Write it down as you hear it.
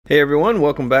Hey everyone,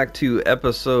 welcome back to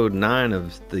episode 9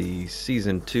 of the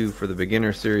season 2 for the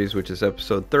beginner series, which is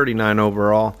episode 39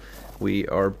 overall. We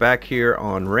are back here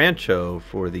on Rancho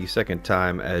for the second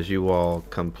time, as you all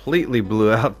completely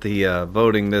blew out the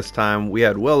voting this time. We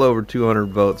had well over 200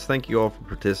 votes. Thank you all for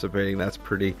participating. That's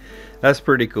pretty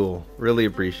cool. Really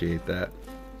appreciate that.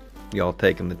 Y'all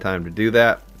taking the time to do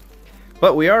that.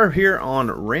 But we are here on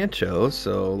Rancho,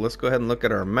 so let's go ahead and look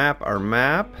at our map. Our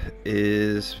map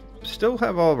is still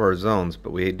have all of our zones,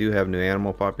 but we do have new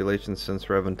animal populations since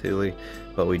Revontuli,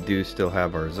 but we do still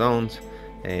have our zones.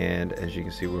 And as you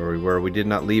can see where we were, we did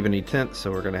not leave any tents,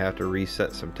 so we're going to have to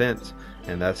reset some tents,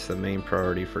 and that's the main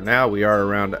priority for now. We are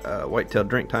around whitetail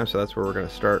drink time, so that's where we're going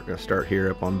to start. Going to start here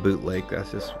up on Boot Lake.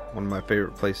 That's just one of my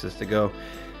favorite places to go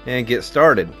and get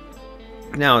started.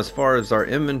 Now, as far as our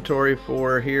inventory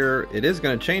for here, it is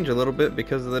going to change a little bit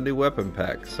because of the new weapon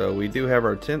pack. So we do have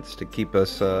our tents to keep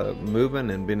us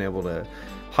moving and being able to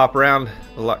hop around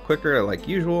a lot quicker like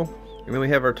usual. And then we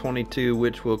have our 22,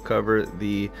 which will cover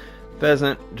the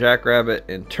pheasant, jackrabbit,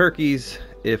 and turkeys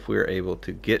if we're able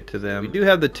to get to them. We do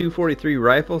have the 243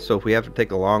 rifle, so if we have to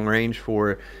take a long range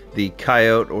for the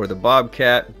coyote or the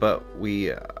bobcat, but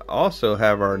we also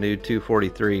have our new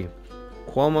 243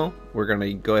 Cuomo. We're going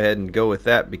to go ahead and go with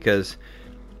that because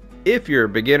if you're a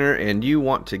beginner and you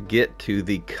want to get to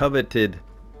the coveted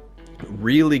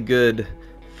really good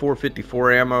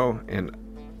 454 ammo, and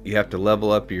you have to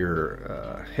level up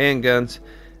your handguns,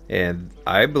 and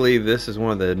I believe this is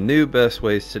one of the new best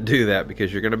ways to do that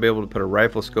because you're going to be able to put a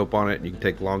rifle scope on it and you can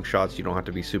take long shots. You don't have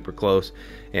to be super close,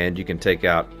 and you can take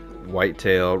out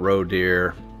whitetail, roe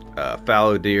deer,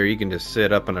 fallow deer. You can just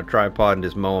sit up on a tripod and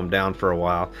just mow them down for a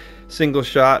while. Single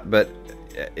shot, but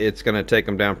it's going to take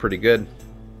them down pretty good,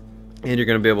 and you're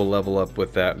going to be able to level up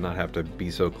with that and not have to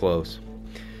be so close.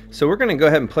 So we're going to go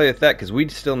ahead and play with that because we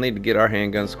still need to get our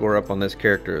handgun score up on this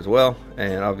character as well.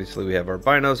 And obviously we have our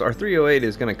binos. Our 308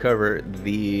 is going to cover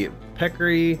the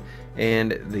peccary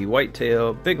and the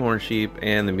whitetail, bighorn sheep,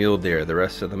 and the mule deer, the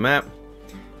rest of the map.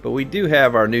 But we do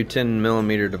have our new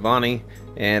 10mm Devani,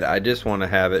 and I just want to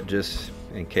have it just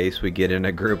in case we get in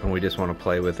a group and we just want to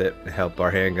play with it to help our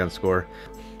handgun score.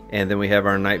 And then we have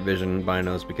our night vision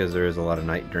binos because there is a lot of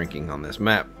night drinking on this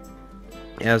map,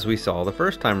 as we saw the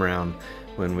first time around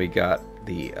when we got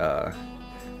the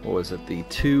what was it, the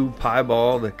 2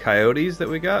 piebald coyotes that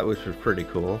we got, which was pretty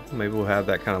cool. Maybe we'll have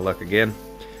that kind of luck again.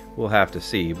 We'll have to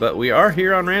see. But we are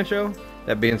here on Rancho.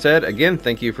 That being said, again,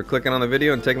 thank you for clicking on the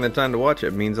video and taking the time to watch.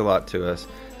 It means a lot to us.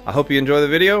 I hope you enjoy the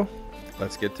video.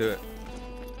 Let's get to it.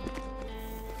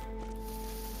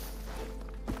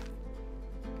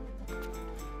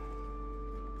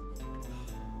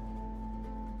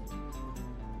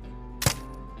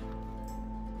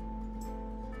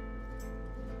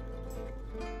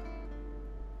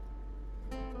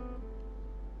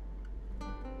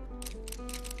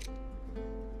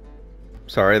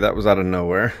 Sorry, that was out of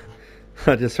nowhere.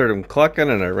 I just heard him clucking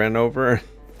and I ran over.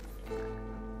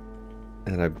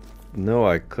 And I know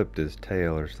I clipped his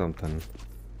tail or something.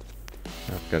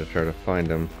 I've got to try to find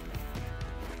him.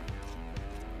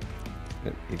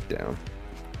 And he's down.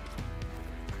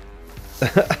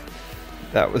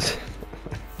 That was...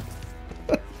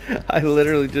 I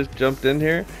literally just jumped in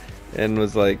here and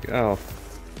was like, oh,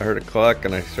 I heard a cluck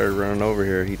and I started running over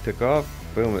here. He took off.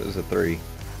 Boom, it was a 3.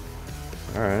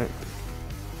 Alright.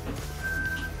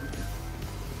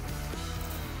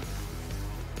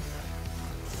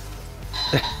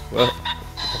 Well,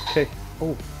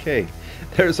 okay.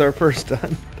 There's our first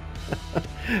done.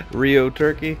 Rio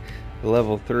turkey,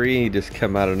 level 3. He just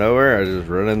come out of nowhere. I was just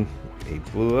running. He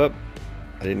flew up.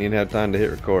 I didn't even have time to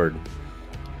hit record.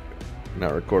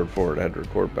 Not record forward. I had to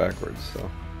record backwards.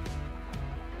 So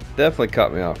definitely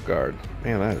caught me off guard.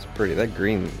 Man, that is pretty. That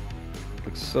green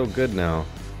looks so good now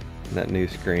in that new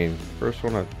screen. First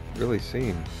one I've really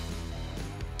seen.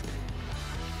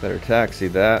 Better taxi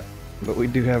that. But we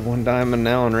do have 1 diamond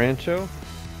now on Rancho.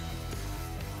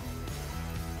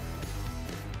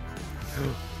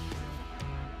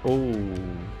 Oh.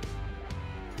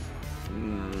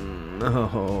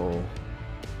 No.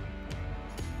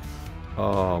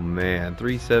 Oh man,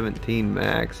 317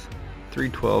 max,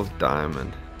 312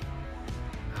 diamond.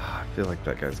 I feel like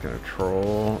that guy's gonna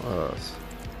troll us.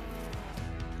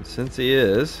 And since he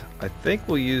is, I think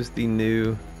we'll use the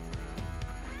new...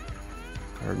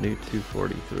 our new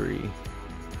 243.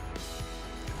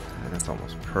 And that's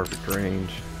almost perfect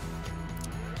range.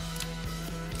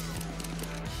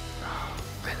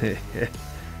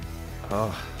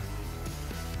 Oh.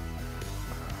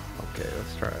 Okay,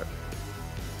 let's try it.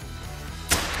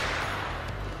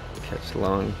 Catch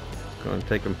lung. It's going to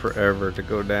take him forever to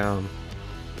go down.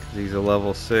 He's a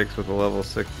level 6 with a level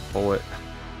 6 bullet.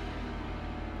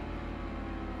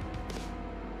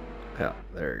 Yeah,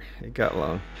 there. It got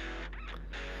low.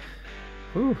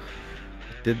 Whew.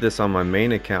 Did this on my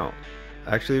main account.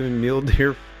 Actually, even mule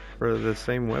deer for the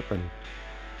same weapon.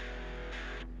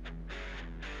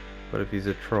 But if he's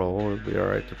a troll, it'll be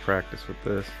alright to practice with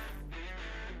this.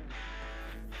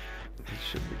 He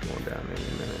should be going down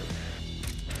any minute.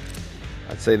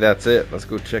 I'd say that's it. Let's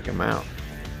go check him out.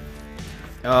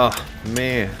 Oh,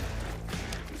 man.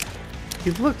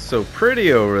 He looks so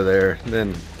pretty over there.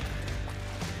 Then,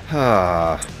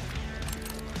 I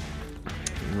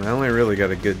only really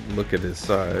got a good look at his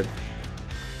side.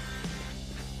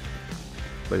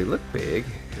 But he looked big.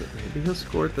 Maybe he'll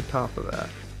score at the top of that.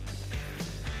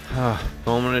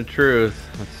 Moment of truth.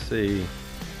 Let's see.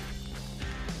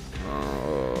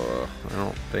 Oh, I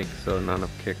don't think so. Not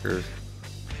enough kickers.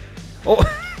 Oh,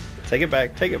 take it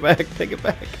back. Take it back. Take it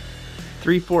back.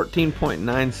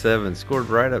 314.97. Scored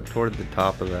right up toward the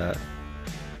top of that.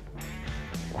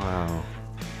 Wow.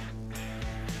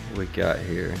 What we got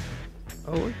here?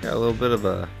 Oh, we got a little bit of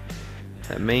a...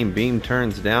 That main beam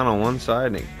turns down on one side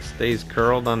and it stays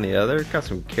curled on the other. Got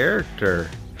some character.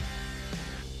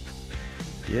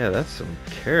 Yeah, that's some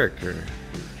character.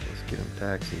 Let's get him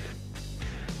taxied.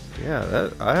 Yeah,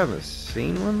 that I haven't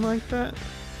seen one like that.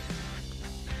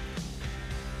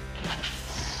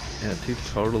 Yeah, two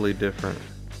totally different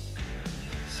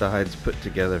sides put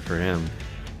together for him.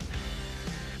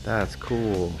 That's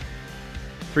cool.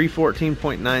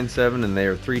 314.97 and they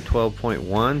are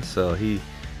 312.1, so he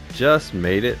just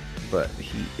made it, but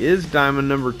he is diamond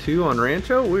number 2 on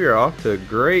Rancho. We are off to a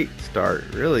great start.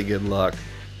 Really good luck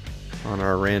on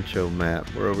our Rancho map.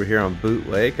 We're over here on Boot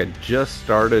Lake. I just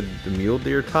started the mule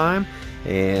deer time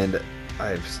and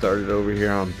I've started over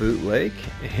here on Boot Lake,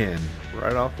 and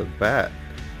right off the bat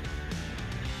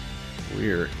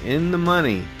we are in the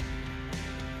money.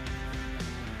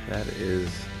 That is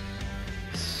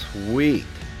sweet.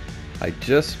 I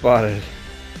just spotted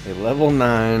a level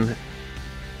 9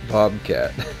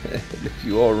 bobcat. If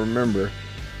you all remember,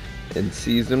 in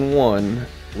season 1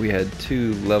 we had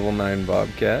 2 level 9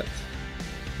 bobcats,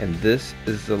 and this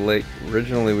is the lake.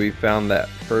 Originally we found that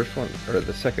first one, or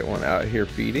the second one, out here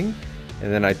feeding, and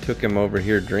then I took him over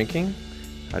here drinking.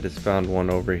 I just found one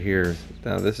over here.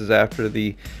 Now this is after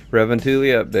the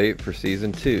Revontuli update for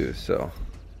season 2, so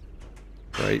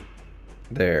right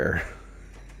there.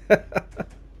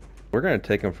 We're gonna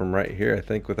take him from right here, I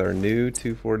think, with our new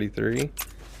 243.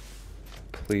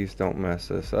 Please don't mess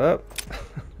this up.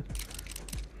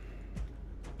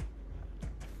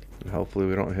 And hopefully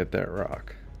we don't hit that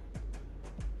rock.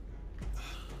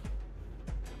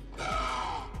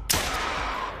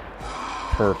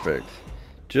 Perfect.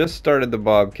 Just started the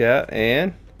bobcat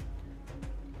and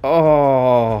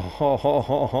oh,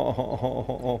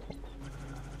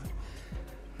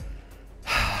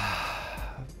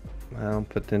 well,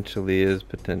 potentially is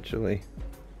potentially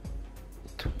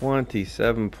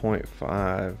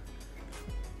 27.5.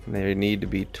 They need to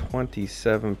be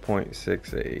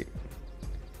 27.68.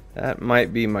 That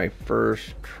might be my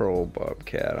first troll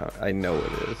bobcat. I know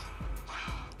it is.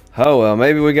 Oh well,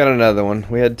 maybe we got another one.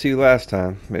 We had 2 last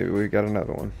time. Maybe we got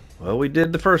another one. Well, we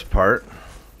did the first part.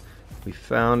 We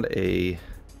found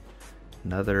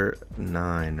another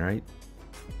 9 right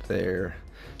there.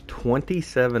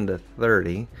 27 to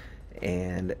 30,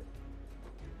 and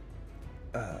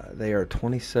they are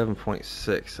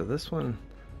 27.6. So this one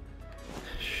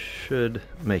should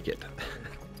make it.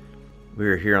 We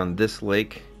are here on this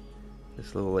lake,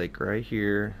 this little lake right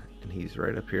here, and he's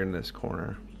right up here in this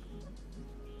corner.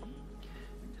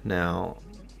 Now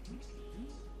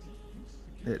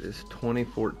it is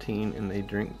 2014 and they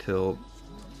drink till,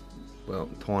 well,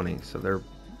 20, so they're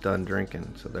done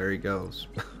drinking. So there he goes.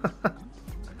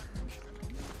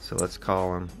 So let's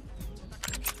call him.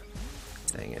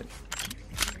 Dang it,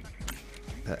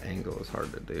 that angle is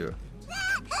hard to do.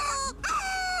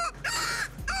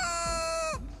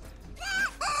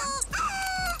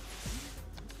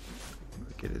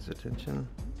 Get his attention.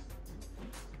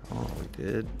 Oh, we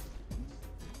did.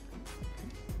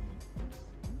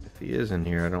 If he is in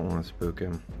here, I don't want to spook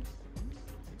him.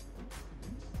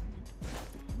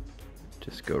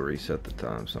 Just go reset the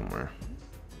time somewhere.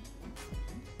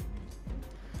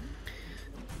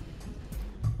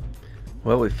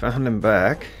 Well, we found him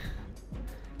back.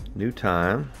 New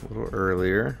time, a little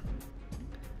earlier.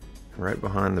 Right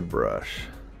behind the brush.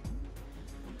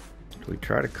 Do we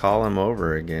try to call him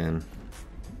over again?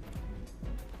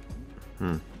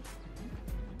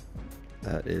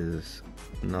 That is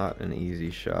not an easy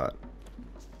shot.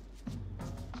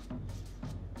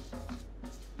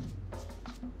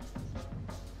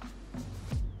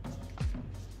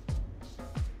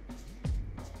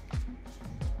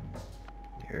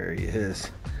 There he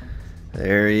is.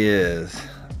 There he is.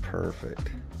 Perfect.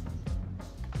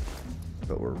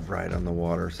 But we're right on the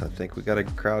water, so I think we gotta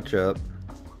crouch up.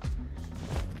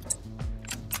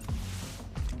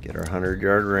 Get our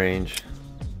 100-yard range.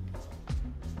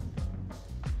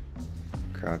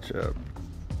 Crouch up.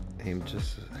 Aim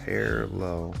just a hair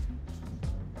low.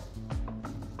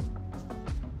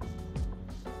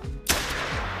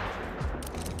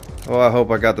 Oh, I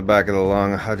hope I got the back of the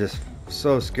lung. I just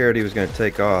so scared he was gonna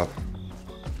take off.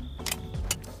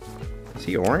 Is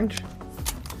he orange?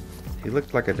 He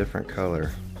looked like a different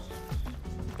color.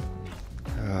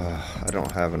 I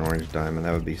don't have an orange diamond.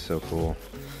 That would be so cool.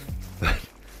 But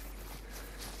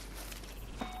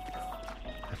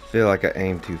I feel like I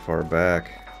aimed too far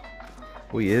back.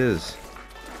 Oh, he is.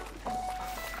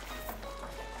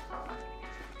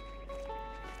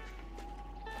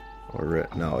 Or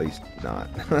red? No, he's not.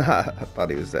 I thought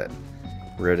he was that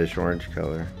reddish orange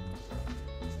color.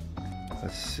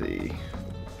 Let's see.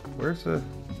 Where's the...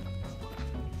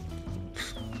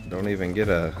 Don't even get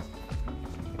a...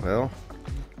 Well,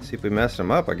 see if we messed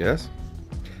him up, I guess.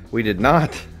 We did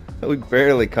not. We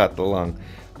barely caught the lung.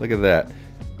 Look at that.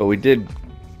 But we did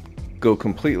go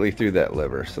completely through that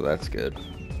liver, so that's good.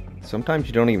 Sometimes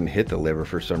you don't even hit the liver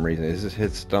for some reason. It just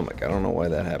hits stomach. I don't know why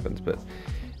that happens, but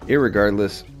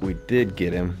irregardless, we did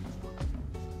get him.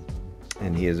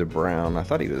 And he is a brown. I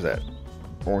thought he was that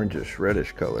orangish,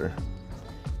 reddish color.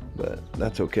 But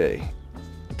that's okay.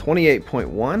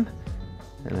 28.1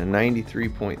 and a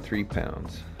 93.3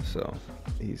 pounds. So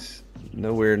he's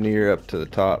nowhere near up to the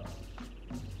top.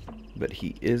 But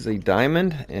he is a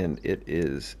diamond, and it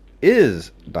is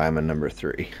diamond number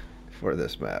 3 for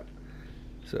this map.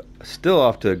 So still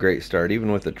off to a great start,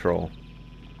 even with the troll.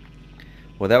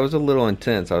 Well, that was a little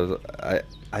intense. I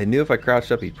knew if I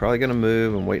crouched up, he's probably gonna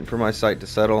move. I'm waiting for my sight to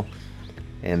settle.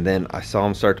 And then I saw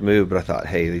him start to move, but I thought,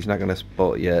 hey, he's not going to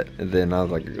bolt yet. And then I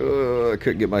was like, I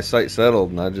couldn't get my sight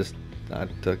settled, and I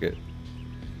took it.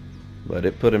 But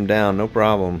it put him down, no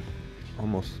problem.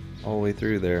 Almost all the way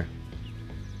through there.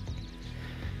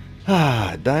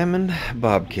 Diamond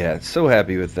Bobcat. So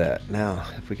happy with that. Now,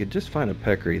 if we could just find a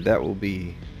peccary, that'll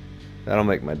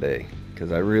make my day.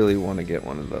 Because I really want to get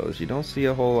one of those. You don't see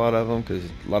a whole lot of them, because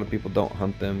a lot of people don't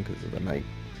hunt them because of the night.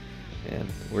 And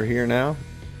we're here now.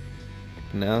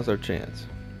 Now's our chance.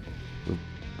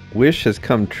 Wish has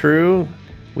come true.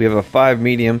 We have a 5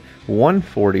 medium,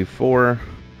 144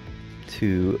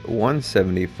 to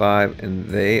 175, and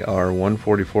they are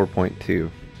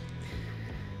 144.2.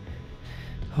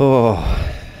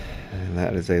 Oh, and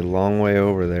that is a long way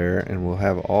over there, and we'll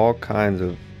have all kinds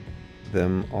of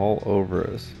them all over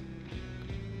us.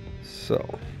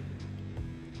 So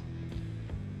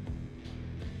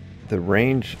the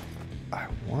range I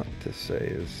want to say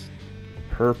is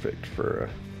perfect for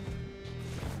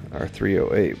our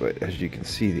 308, but as you can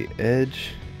see, the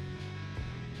edge,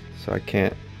 so I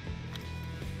can't.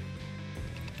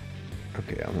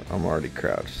 Okay, I'm already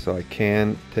crouched, so I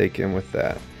can take him with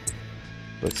that.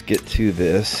 Let's get to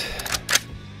this.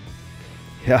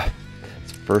 Yeah,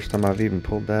 it's the first time I've even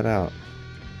pulled that out.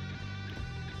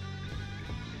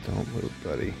 Don't move,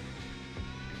 buddy.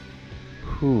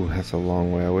 Whew, that's a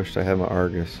long way. I wish I had my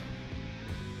Argus.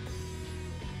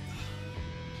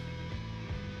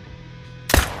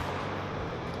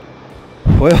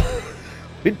 Well,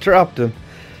 we dropped him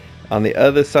on the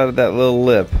other side of that little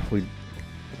lip.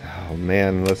 Oh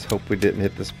man, let's hope we didn't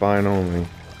hit the spine only.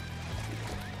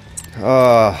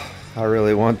 Oh, I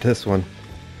really want this one.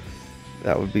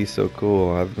 That would be so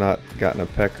cool. I've not gotten a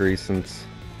peccary since,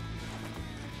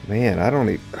 man, I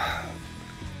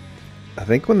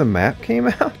think when the map came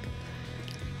out,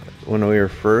 when we were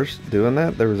first doing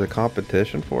that, there was a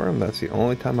competition for them. That's the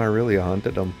only time I really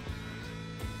hunted them.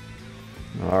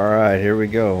 Alright, here we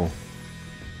go.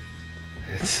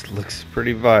 It looks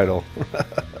pretty vital.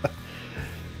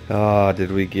 Oh,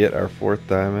 did we get our 4th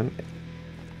diamond?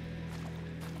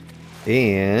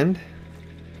 And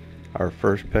our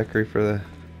first peccary for the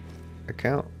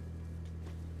account.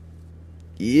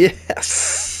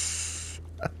 Yes!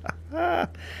 A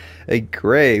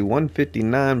gray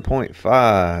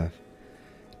 159.5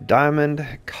 diamond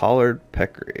collared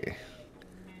peccary.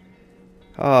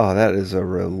 Oh, that is a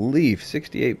relief.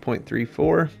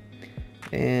 68.34,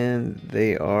 and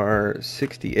they are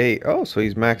 68. Oh, so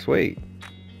he's max weight.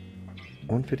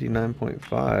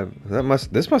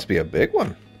 159.5. This must be a big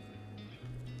one.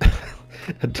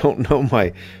 I don't know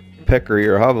my peccary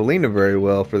or javelina very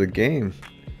well for the game.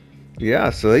 Yeah,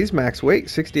 so he's max weight,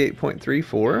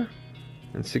 68.34,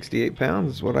 and 68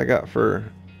 pounds is what I got for.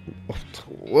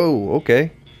 Whoa,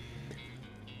 okay.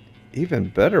 Even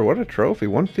better, what a trophy.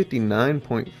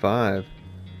 159.5.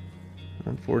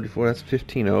 144. That's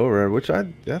 15 over, which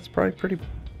that's probably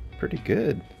pretty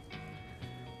good.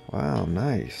 Wow,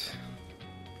 nice.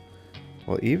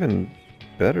 Well, even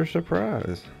better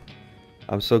surprise.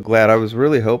 I'm so glad. I was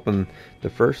really hoping the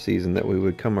first season that we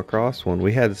would come across one.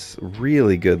 We had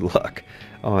really good luck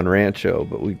on Rancho,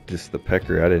 but the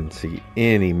pecker, I didn't see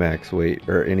any max weight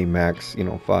or any max,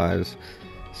 fives.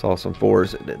 Saw some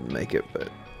fours that didn't make it, but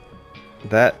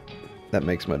that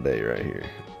makes my day right here.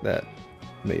 That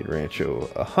made Rancho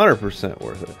 100%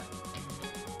 worth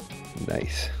it.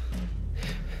 Nice.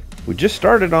 We just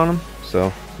started on them,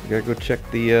 so we gotta go check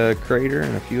the crater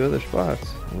and a few other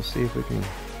spots. We'll see if we can.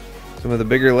 Some of the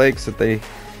bigger lakes that they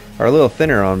are a little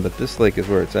thinner on, but this lake is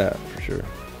where it's at for sure.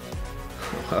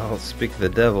 Well, speak the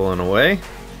devil in a way.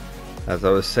 As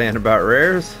I was saying about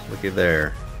rares, looky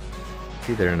there. It's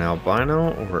either an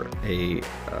albino or a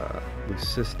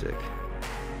leucistic.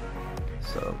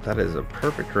 So that is a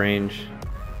perfect range.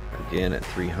 Again at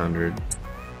 300.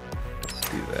 Let's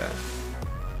do that.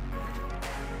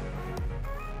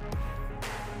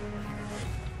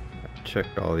 I've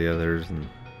checked all the others and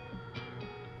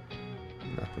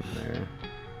nothing there.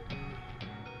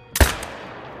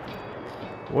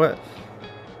 What?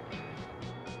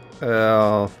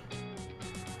 Well,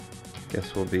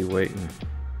 guess we'll be waiting.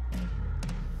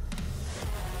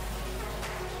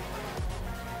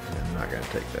 I'm not gonna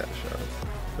take that shot.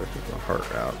 Especially with my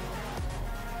heart out.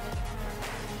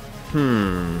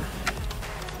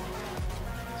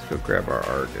 Let's go grab our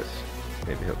Argus.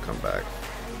 Maybe he'll come back.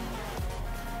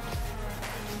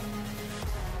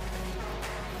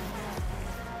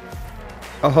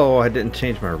 Oh, I didn't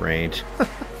change my range.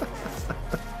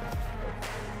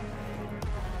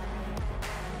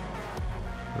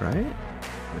 Right?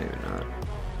 Maybe not.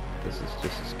 This is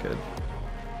just as good.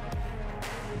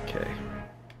 Okay.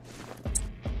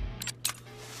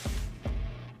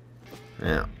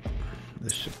 Yeah,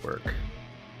 this should work.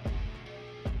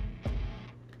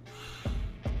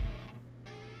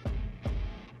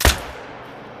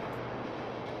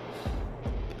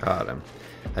 Got him.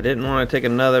 I didn't want to take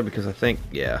another because I think,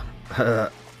 yeah.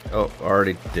 Oh,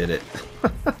 already did it.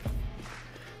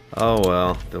 Oh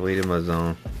well, deleted my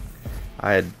zone.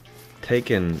 I had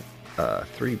taken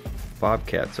 3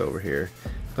 bobcats over here,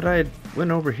 but I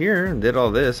went over here and did all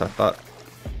this. I thought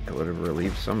it would have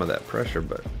relieved some of that pressure,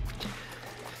 but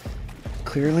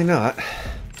clearly not.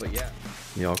 But yeah,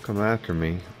 y'all come after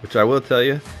me, which I will tell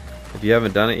you, if you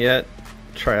haven't done it yet,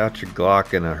 try out your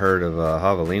Glock in a herd of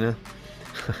javelina.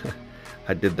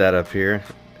 I did that up here.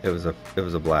 It was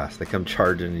a blast. They come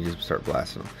charging and you just start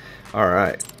blasting them. All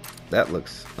right, that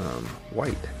looks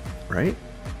white, right?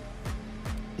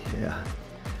 Yeah,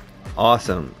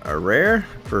 awesome. A rare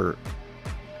for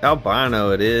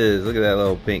albino it is. Look at that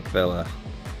little pink fella.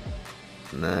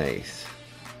 Nice.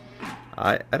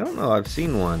 I don't know. I've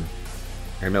seen one.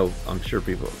 I know. I'm sure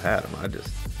people have had them. I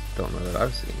just don't know that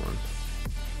I've seen one.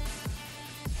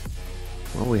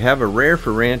 Well, we have a rare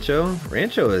for Rancho.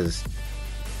 Rancho is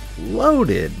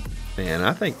loaded, man.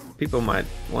 I think people might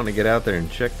want to get out there and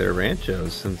check their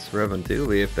Ranchos since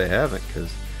Revontuli if they haven't,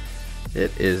 because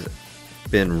it has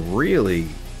been really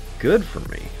good for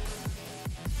me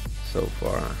so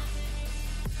far.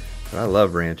 But I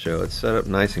love Rancho. It's set up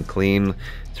nice and clean.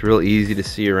 It's real easy to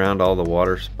see around all the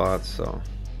water spots, so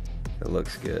it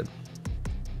looks good.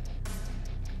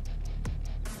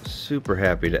 Super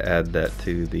happy to add that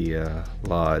to the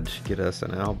lodge. Get us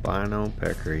an albino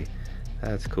peccary.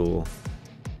 That's cool.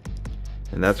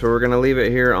 And that's where we're going to leave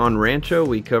it here on Rancho.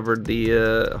 We covered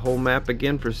the whole map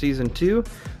again for Season 2,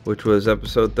 which was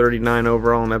episode 39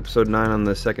 overall and episode 9 on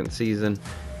the second season.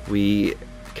 We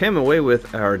came away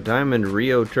with our Diamond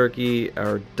Rio Turkey,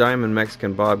 our Diamond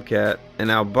Mexican Bobcat, an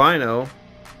albino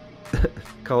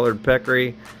colored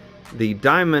peccary, the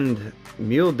Diamond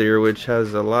Mule Deer, which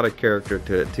has a lot of character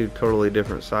to it, 2 totally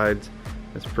different sides.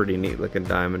 It's pretty neat looking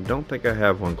diamond. Don't think I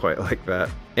have one quite like that.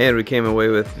 And we came away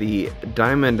with the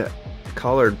Diamond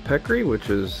Collared Peccary, which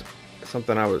is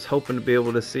something I was hoping to be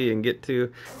able to see and get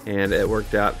to, and it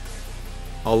worked out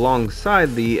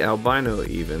alongside the albino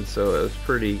even, so it was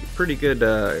pretty good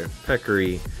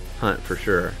peccary hunt for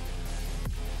sure.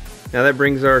 Now that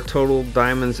brings our total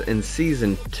diamonds in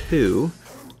Season 2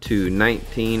 to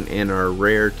 19 and our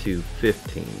rare to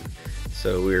 15.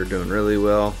 So we're doing really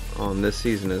well on this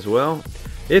season as well.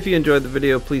 If you enjoyed the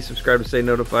video, please subscribe to stay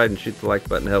notified and shoot the like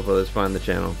button to help others find the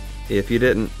channel. If you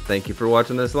didn't, thank you for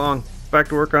watching this long. Back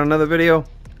to work on another video.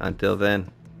 Until then.